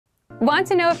Want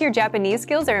to know if your Japanese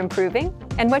skills are improving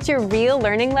and what your real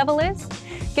learning level is?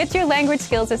 Get your language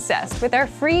skills assessed with our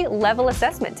free level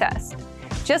assessment test.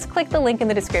 Just click the link in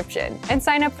the description and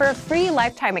sign up for a free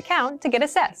lifetime account to get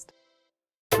assessed.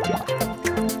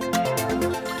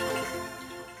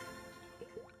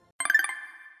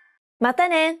 Mata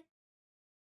ne!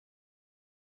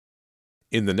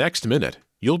 In the next minute,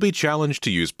 you'll be challenged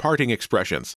to use parting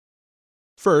expressions.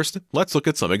 First, let's look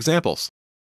at some examples.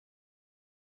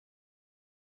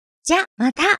 じゃ、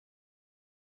また。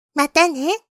また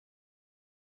ね。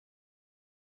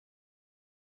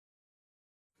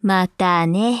また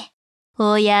ね。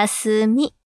おやす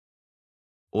み。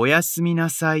おやすみ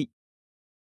なさい。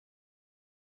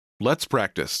Let's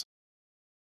practice.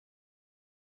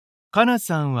 かな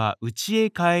さんは家へ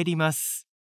帰ります。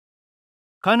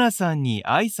かなさんに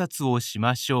挨拶をし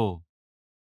ましょ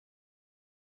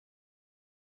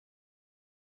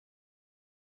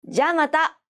じゃあま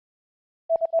た。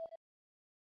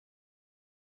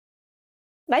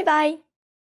バイバイ。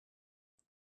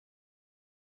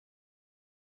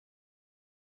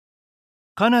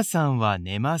かなさんは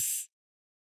寝ます。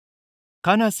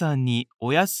かなさんに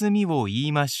おやすみを言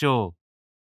いましょ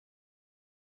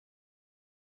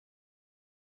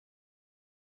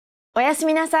おやす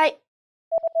みなさい。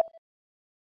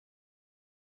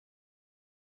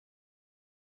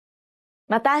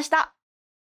また明日。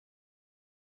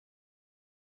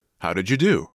How did you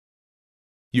do?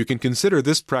 You can consider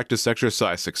this practice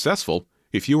exercise successful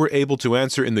if you were able to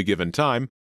answer in the given time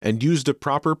and used a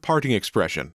proper parting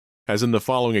expression, as in the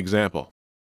following example.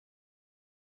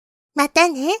 また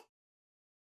ね。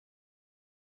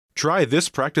 Try this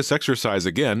practice exercise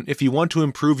again if you want to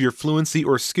improve your fluency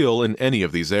or skill in any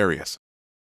of these areas.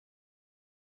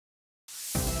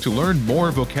 To learn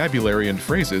more vocabulary and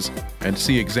phrases and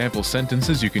see example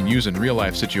sentences you can use in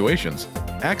real-life situations,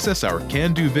 access our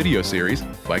Can Do video series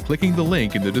by clicking the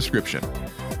link in the description.